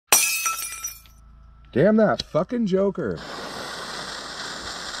Damn that fucking Joker.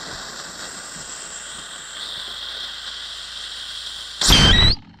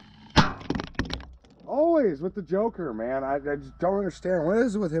 Always with the Joker, man. I just don't understand. What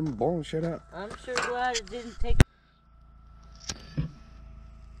is it with him blowing shit up? I'm sure glad it didn't take.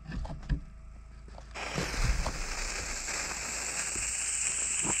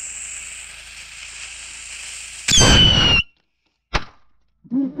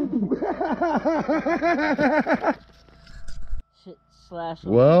 Shit slash.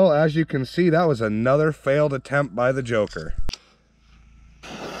 Well, as you can see, that was another failed attempt by the Joker.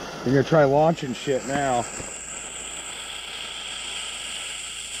 You're gonna try launching shit now.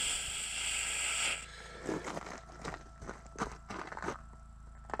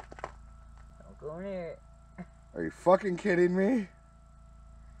 Don't go near it. Are you fucking kidding me?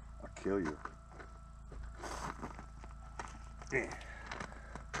 I'll kill you.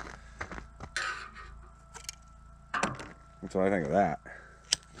 That's what I think of that.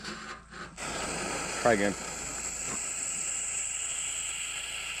 Try again.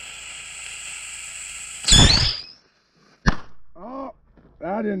 Oh,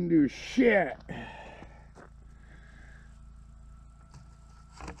 that didn't do shit.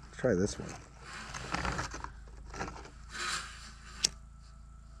 Let's try this one.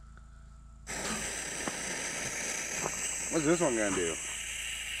 What's this one gonna do?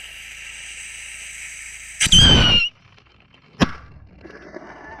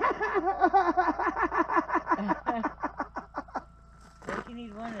 I think you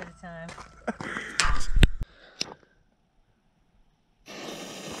need one at a time.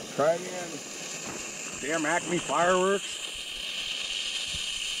 Try again. Damn Acme fireworks.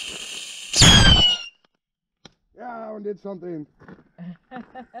 Yeah, that one did something.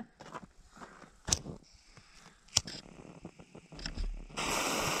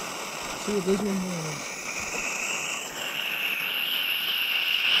 See what this one does.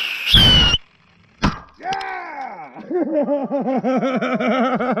 Yeah!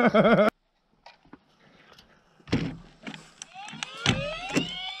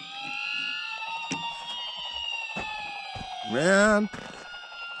 Man,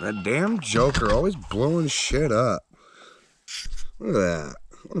 that damn Joker always blowing shit up. Look at that.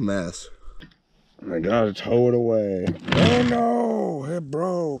 What a mess. I gotta tow it away. Oh no, it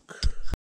broke.